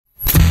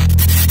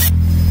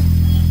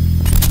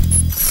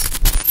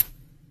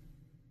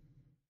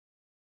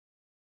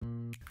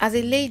As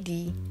a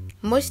lady,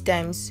 most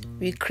times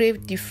we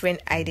crave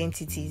different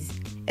identities,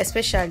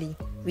 especially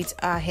with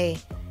our hair.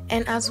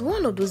 And as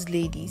one of those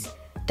ladies,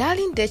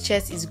 Darling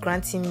Duchess is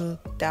granting me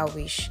that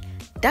wish.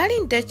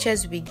 Darling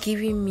Duchess will be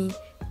giving me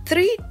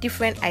 3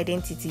 different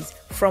identities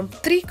from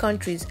 3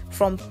 countries,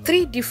 from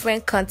 3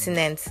 different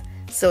continents.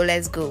 So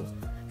let's go.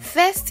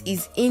 First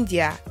is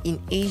India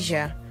in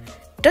Asia.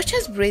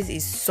 Duchess braids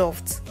is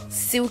soft,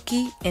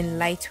 silky and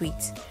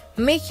lightweight,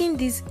 making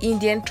this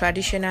Indian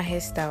traditional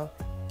hairstyle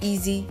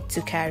easy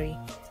to carry.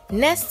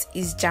 Next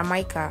is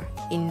Jamaica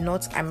in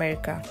North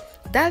America.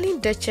 Darling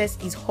Duchess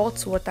is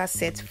hot water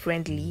set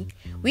friendly,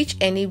 which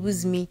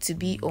enables me to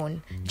be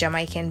on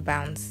Jamaican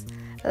bounce.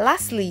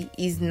 Lastly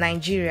is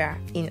Nigeria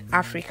in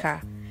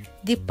Africa.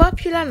 The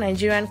popular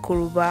Nigerian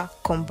Koroba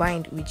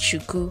combined with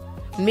Shuku,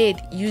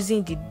 made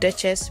using the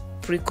Duchess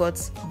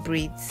Precut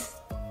braids.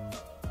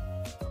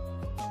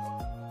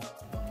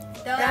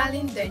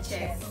 Darling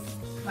Duchess,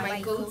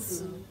 my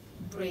go-to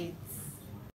braids.